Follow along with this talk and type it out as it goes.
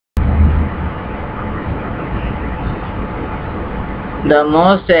The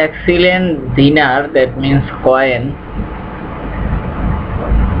most excellent dinar, that means coin,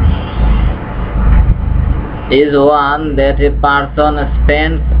 is one that a person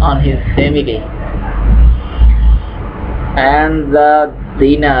spends on his family, and the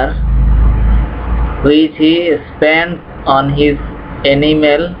dinar which he spends on his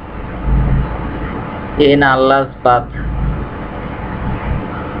animal in Allah's path,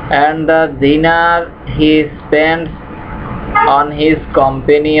 and the dinar he spends on his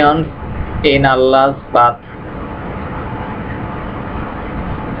companions in Allah's path.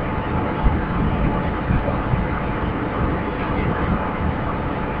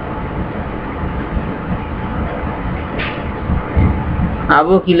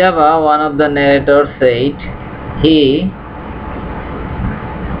 Abu Kilaba, one of the narrators, said he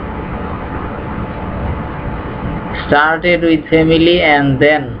started with family, and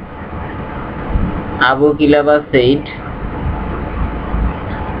then Abu Kilaba said,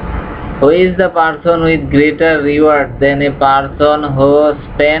 "Who is the person with greater reward than a person who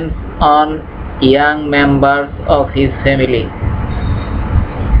spends on young members of his family?"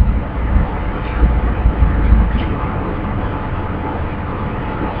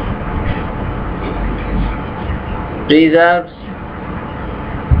 Preserves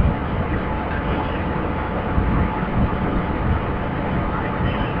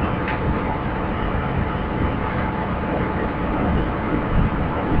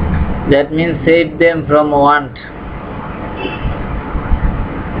that means save them from want.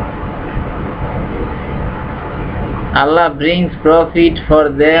 Allah brings profit for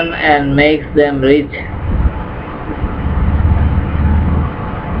them and makes them rich.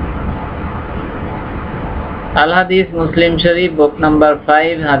 Al Hadith, Muslim Sharif, book number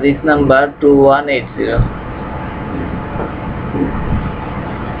 5, hadith number 2180.